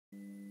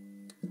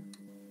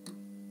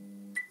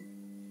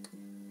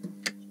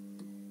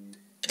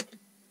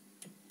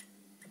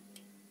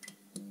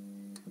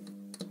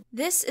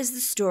This is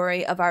the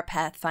story of our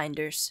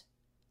Pathfinders.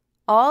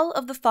 All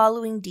of the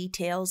following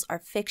details are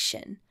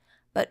fiction,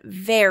 but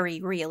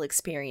very real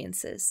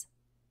experiences.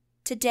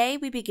 Today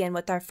we begin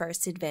with our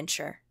first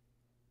adventure.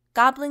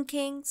 Goblin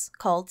Kings,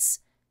 Cults,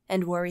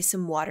 and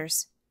Worrisome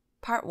Waters,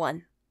 Part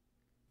 1.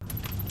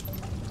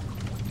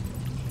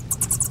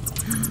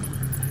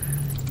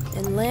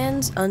 In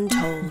lands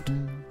untold,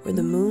 where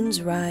the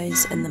moons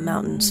rise and the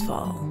mountains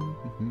fall,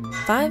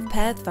 5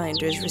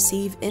 Pathfinders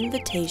receive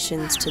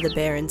invitations to the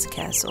Baron's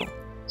castle,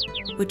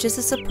 which is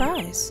a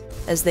surprise,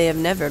 as they have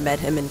never met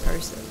him in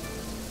person.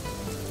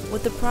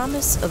 With the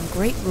promise of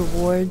great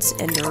rewards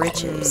and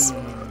riches,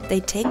 they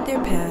take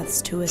their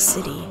paths to a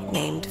city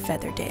named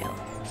Featherdale.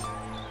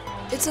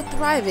 It's a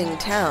thriving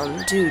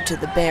town due to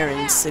the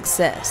Baron's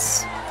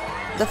success.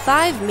 The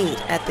 5 meet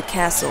at the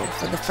castle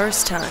for the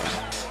first time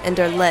and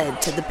are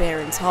led to the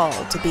Baron's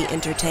hall to be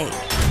entertained.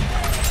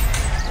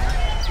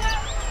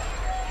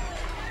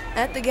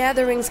 At the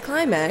gathering's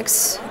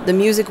climax, the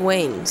music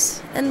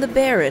wanes, and the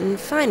Baron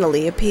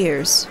finally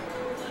appears.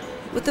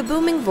 With a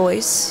booming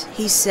voice,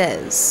 he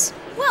says,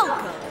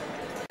 "Welcome!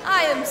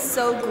 I am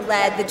so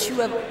glad that you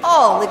have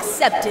all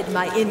accepted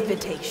my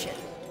invitation.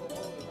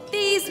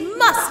 These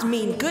must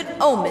mean good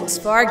omens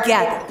for our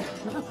gathering."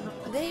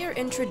 They are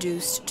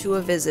introduced to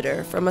a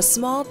visitor from a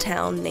small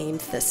town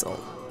named Thistle.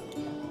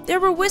 There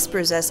were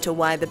whispers as to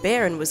why the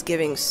Baron was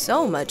giving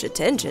so much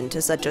attention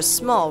to such a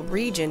small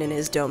region in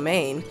his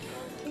domain,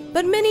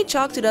 but many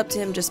chalked it up to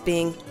him just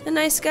being a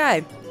nice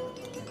guy.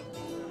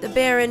 The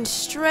Baron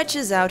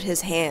stretches out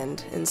his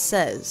hand and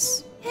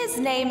says, "His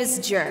name is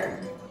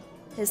Jern.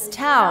 His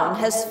town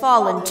has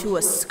fallen to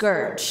a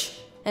scourge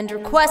and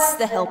requests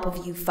the help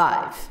of you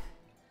 5.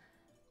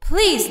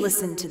 Please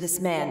listen to this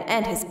man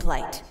and his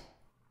plight."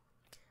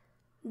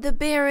 The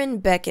Baron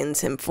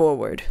beckons him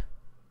forward.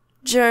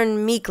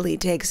 Jern meekly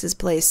takes his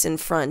place in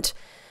front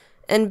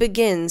and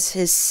begins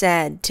his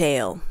sad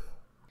tale.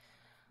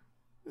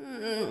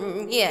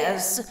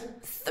 Yes,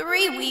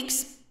 3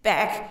 weeks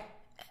back,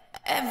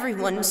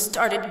 everyone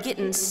started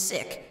getting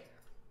sick.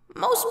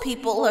 Most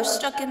people are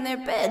stuck in their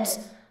beds.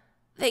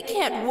 They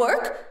can't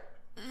work,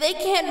 they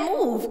can't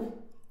move.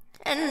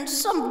 And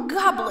some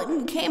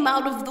goblin came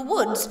out of the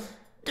woods,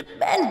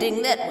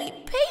 demanding that we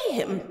pay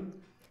him.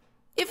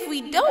 If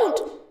we don't,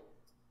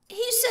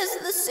 he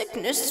says the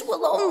sickness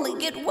will only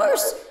get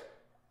worse.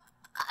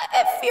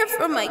 I fear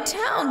for my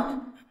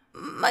town,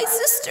 my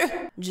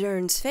sister.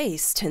 Jern's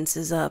face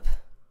tenses up,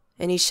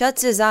 and he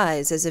shuts his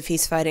eyes as if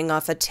he's fighting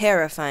off a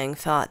terrifying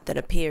thought that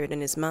appeared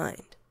in his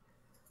mind.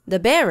 The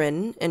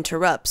Baron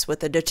interrupts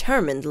with a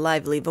determined,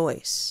 lively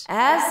voice.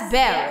 "As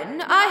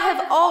Baron, I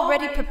have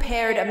already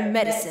prepared a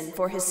medicine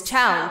for his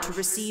town to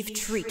receive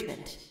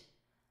treatment.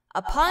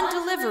 Upon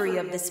delivery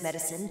of this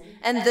medicine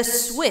and the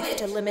swift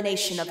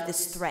elimination of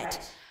this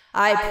threat,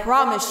 I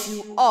promise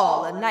you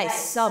all a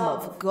nice sum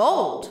of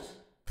gold.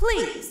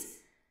 Please,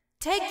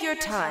 take your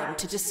time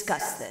to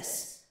discuss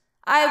this.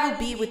 I will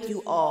be with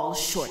you all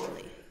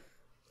shortly."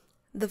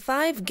 The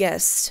 5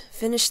 guests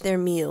finish their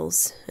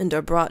meals and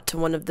are brought to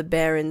one of the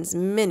Baron's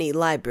many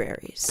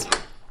libraries.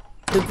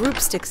 The group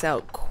sticks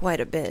out quite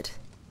a bit.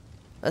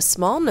 A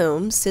small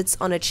gnome sits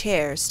on a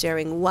chair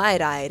staring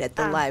wide-eyed at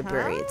the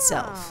library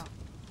itself.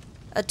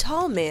 A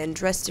tall man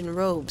dressed in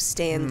robes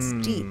stands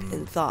deep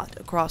in thought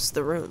across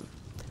the room,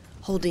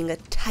 holding a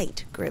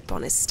tight grip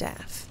on his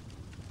staff.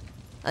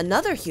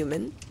 Another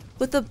human,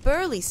 with a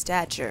burly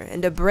stature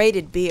and a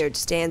braided beard,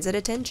 stands at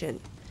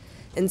attention,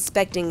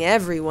 inspecting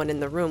everyone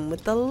in the room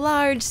with a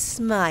large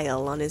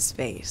smile on his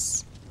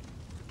face.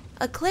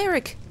 A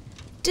cleric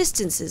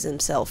distances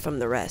himself from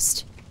the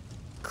rest,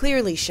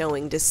 clearly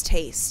showing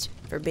distaste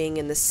for being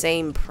in the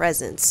same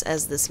presence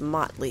as this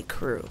motley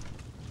crew.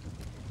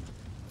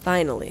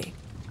 Finally,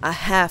 a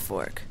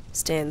half-orc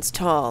stands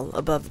tall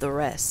above the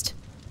rest,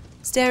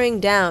 staring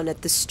down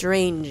at the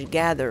strange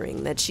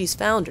gathering that she's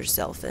found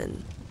herself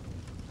in.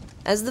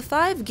 As the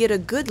 5 get a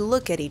good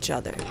look at each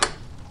other,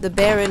 the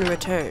Baron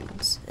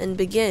returns and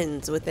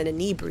begins with an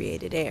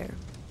inebriated air.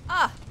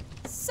 "Ah,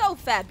 so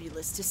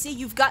fabulous to see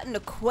you've gotten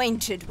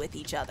acquainted with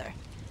each other.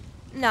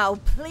 Now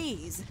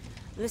please,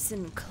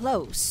 listen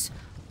close,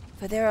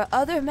 for there are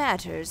other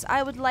matters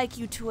I would like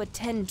you to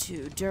attend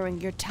to during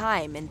your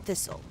time in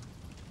Thistle."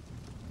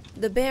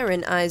 The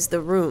Baron eyes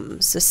the room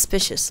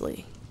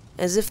suspiciously,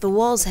 as if the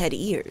walls had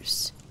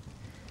ears.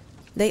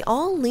 They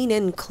all lean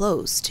in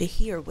close to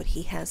hear what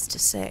he has to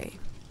say.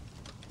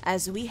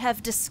 "As we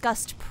have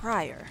discussed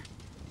prior,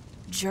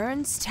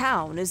 Jern's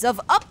town is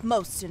of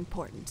utmost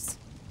importance.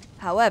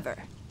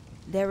 However,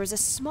 there is a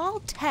small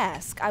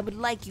task I would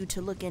like you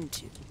to look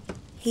into."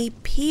 He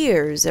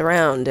peers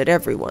around at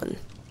everyone,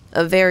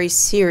 a very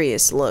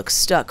serious look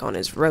stuck on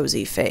his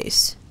rosy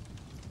face.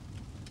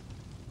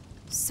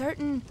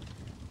 "Certain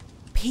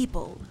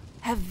people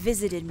have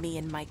visited me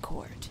in my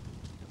court.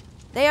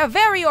 They are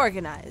very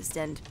organized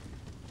and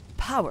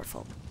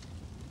powerful.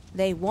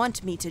 They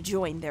want me to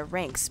join their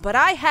ranks, but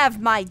I have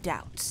my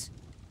doubts.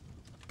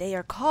 They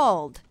are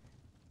called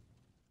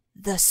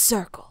the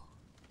Circle."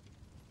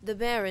 The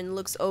Baron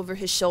looks over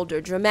his shoulder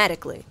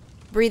dramatically,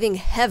 breathing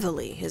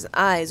heavily, his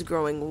eyes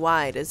growing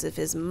wide as if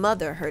his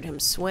mother heard him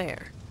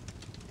swear.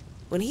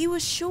 When he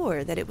was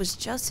sure that it was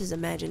just his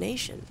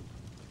imagination,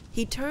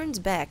 he turns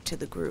back to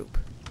the group.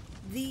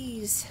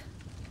 These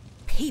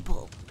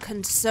people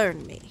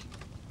concern me.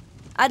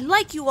 I'd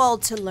like you all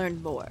to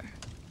learn more.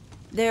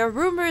 There are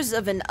rumors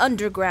of an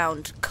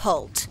underground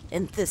cult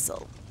in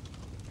Thistle.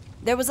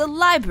 There was a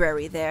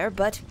library there,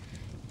 but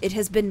it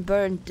has been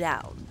burned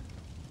down.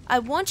 I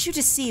want you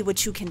to see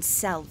what you can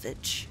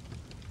salvage.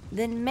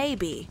 Then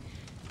maybe,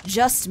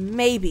 just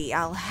maybe,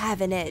 I'll have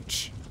an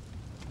edge.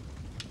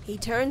 He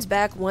turns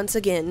back once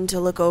again to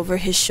look over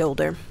his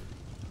shoulder.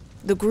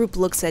 The group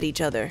looks at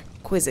each other,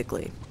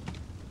 quizzically.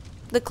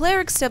 The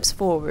cleric steps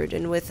forward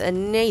and with a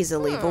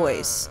nasally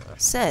voice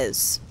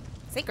says,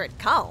 Secret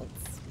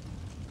cults?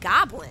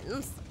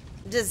 Goblins?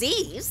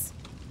 Disease?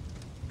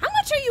 How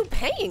much are you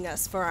paying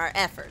us for our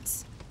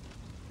efforts?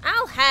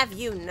 I'll have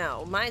you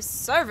know, my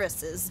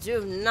services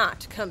do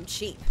not come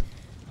cheap.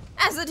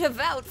 As a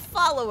devout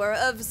follower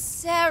of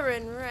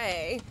Saren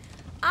Ray,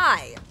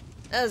 I,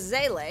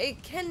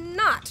 Azale,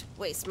 cannot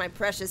waste my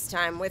precious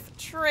time with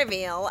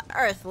trivial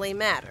earthly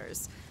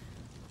matters.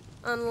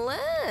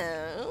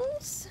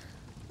 Unless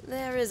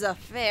there is a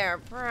fair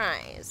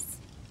price.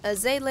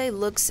 Azale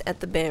looks at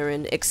the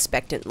Baron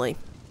expectantly.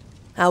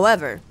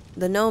 However,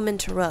 the gnome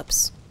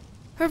interrupts,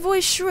 her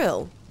voice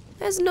shrill,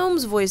 as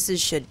gnomes'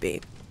 voices should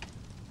be.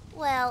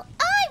 Well,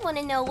 I want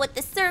to know what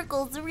the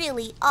circle's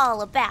really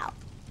all about.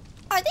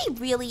 Are they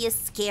really as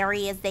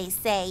scary as they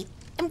say?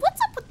 And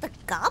what's up with the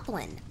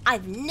goblin?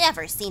 I've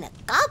never seen a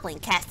goblin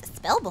cast a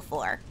spell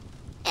before.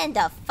 And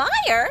a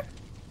fire?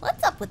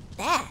 What's up with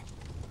that?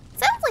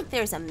 Sounds like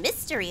there's a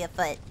mystery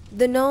afoot.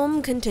 The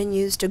gnome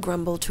continues to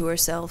grumble to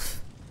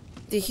herself.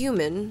 The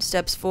human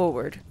steps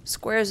forward,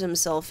 squares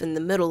himself in the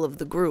middle of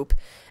the group,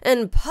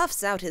 and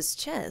puffs out his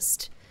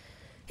chest.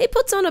 He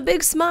puts on a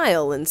big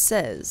smile and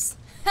says,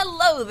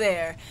 Hello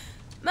there.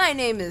 My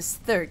name is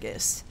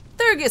Thurgus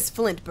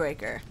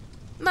Flintbreaker.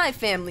 My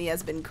family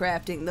has been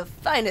crafting the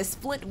finest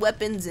flint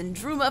weapons in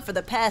Druma for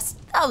the past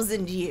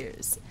 1,000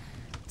 years.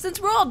 Since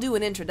we're all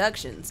doing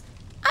introductions,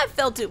 I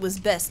felt it was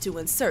best to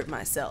insert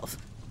myself.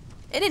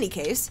 In any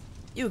case,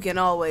 you can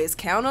always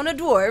count on a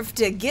dwarf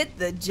to get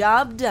the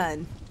job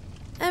done.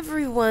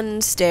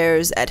 Everyone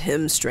stares at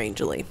him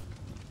strangely,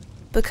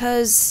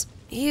 because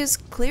he is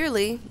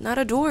clearly not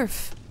a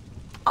dwarf.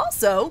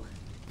 Also,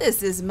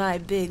 this is my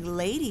big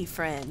lady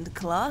friend,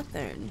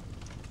 Clothern.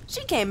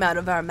 She came out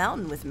of our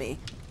mountain with me.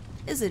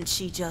 Isn't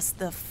she just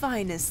the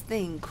finest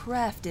thing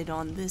crafted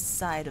on this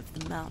side of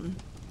the mountain?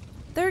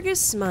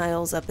 Thurgus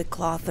smiles up at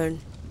Clothern,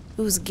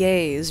 whose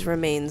gaze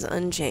remains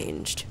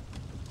unchanged.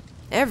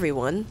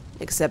 Everyone,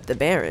 except the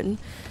Baron,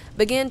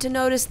 began to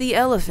notice the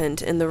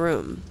elephant in the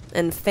room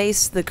and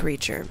face the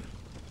creature.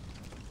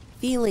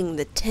 Feeling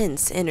the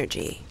tense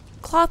energy,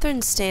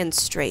 Clothern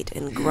stands straight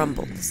and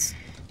grumbles.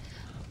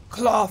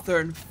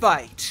 Clothern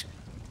fight.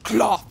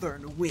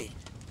 Clothern win.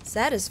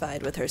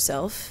 Satisfied with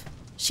herself,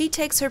 she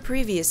takes her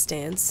previous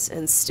stance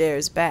and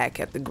stares back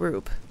at the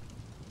group.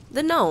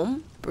 The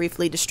gnome,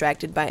 briefly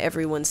distracted by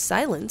everyone's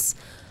silence,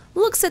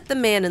 looks at the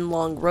man in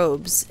long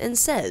robes and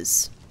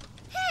says,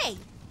 Hey,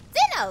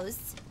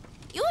 Xenos!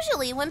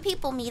 Usually when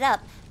people meet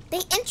up,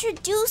 they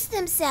introduce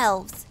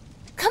themselves.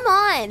 Come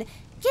on,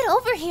 get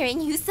over here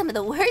and use some of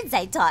the words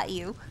I taught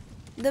you.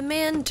 The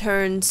man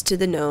turns to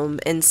the gnome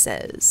and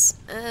says,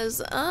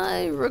 As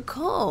I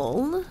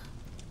recall,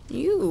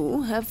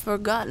 you have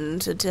forgotten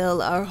to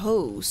tell our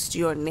host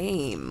your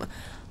name,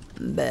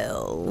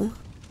 Belle.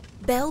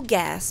 Belle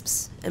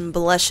gasps and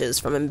blushes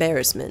from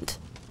embarrassment.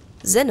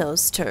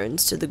 Xenos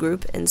turns to the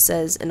group and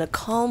says in a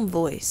calm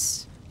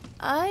voice,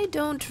 I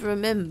don't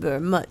remember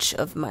much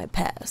of my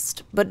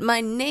past, but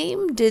my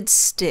name did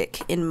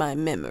stick in my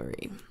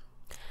memory.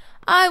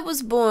 I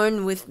was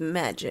born with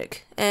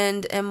magic,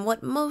 and am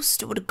what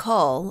most would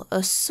call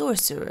a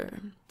sorcerer.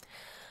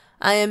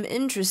 I am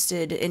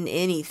interested in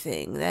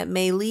anything that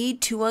may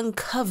lead to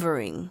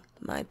uncovering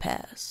my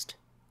past.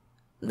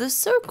 The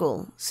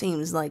circle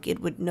seems like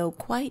it would know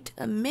quite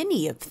a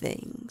many of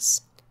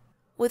things.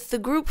 With the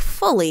group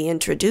fully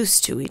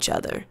introduced to each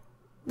other,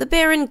 the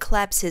Baron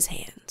claps his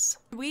hands.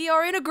 We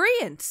are in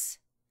agreement.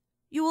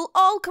 You will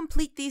all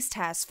complete these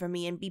tasks for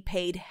me and be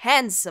paid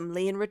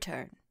handsomely in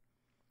return.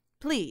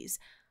 Please,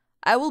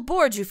 I will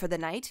board you for the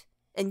night,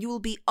 and you will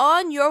be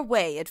on your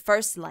way at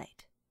first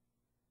light.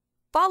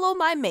 Follow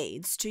my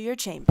maids to your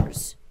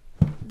chambers.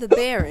 The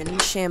Baron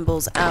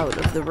shambles out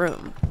of the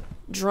room,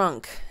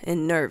 drunk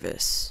and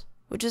nervous,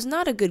 which is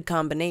not a good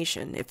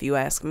combination, if you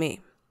ask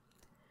me.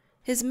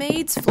 His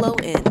maids flow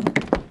in,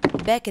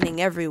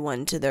 beckoning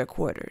everyone to their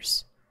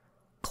quarters.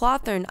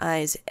 Clothern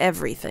eyes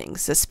everything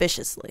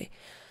suspiciously,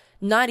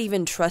 not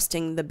even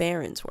trusting the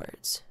Baron's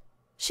words.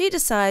 She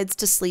decides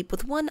to sleep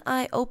with one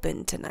eye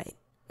open tonight,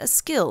 a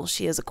skill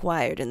she has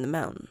acquired in the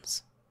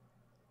mountains.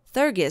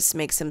 Thurgus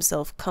makes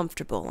himself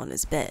comfortable on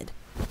his bed,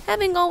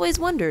 having always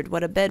wondered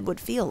what a bed would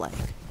feel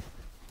like.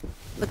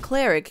 The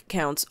cleric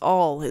counts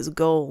all his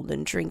gold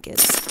and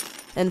trinkets,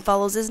 and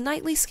follows his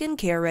nightly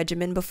skincare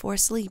regimen before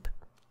sleep.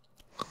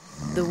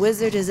 The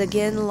wizard is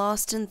again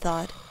lost in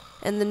thought,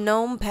 and the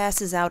gnome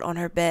passes out on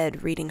her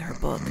bed reading her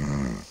book.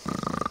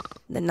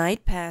 The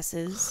night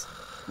passes,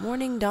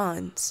 morning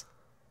dawns,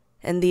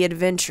 and the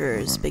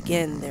adventurers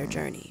begin their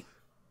journey.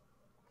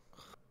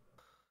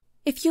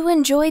 If you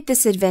enjoyed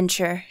this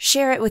adventure,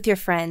 share it with your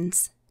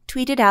friends.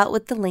 Tweet it out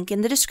with the link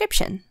in the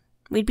description.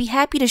 We'd be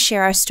happy to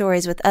share our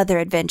stories with other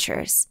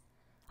adventurers.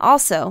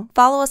 Also,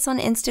 follow us on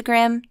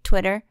Instagram,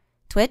 Twitter,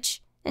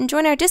 Twitch, and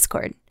join our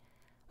Discord.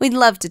 We'd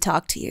love to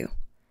talk to you.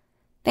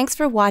 Thanks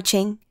for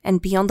watching,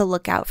 and be on the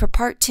lookout for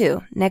part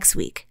 2 next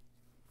week.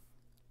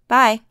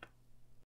 Bye!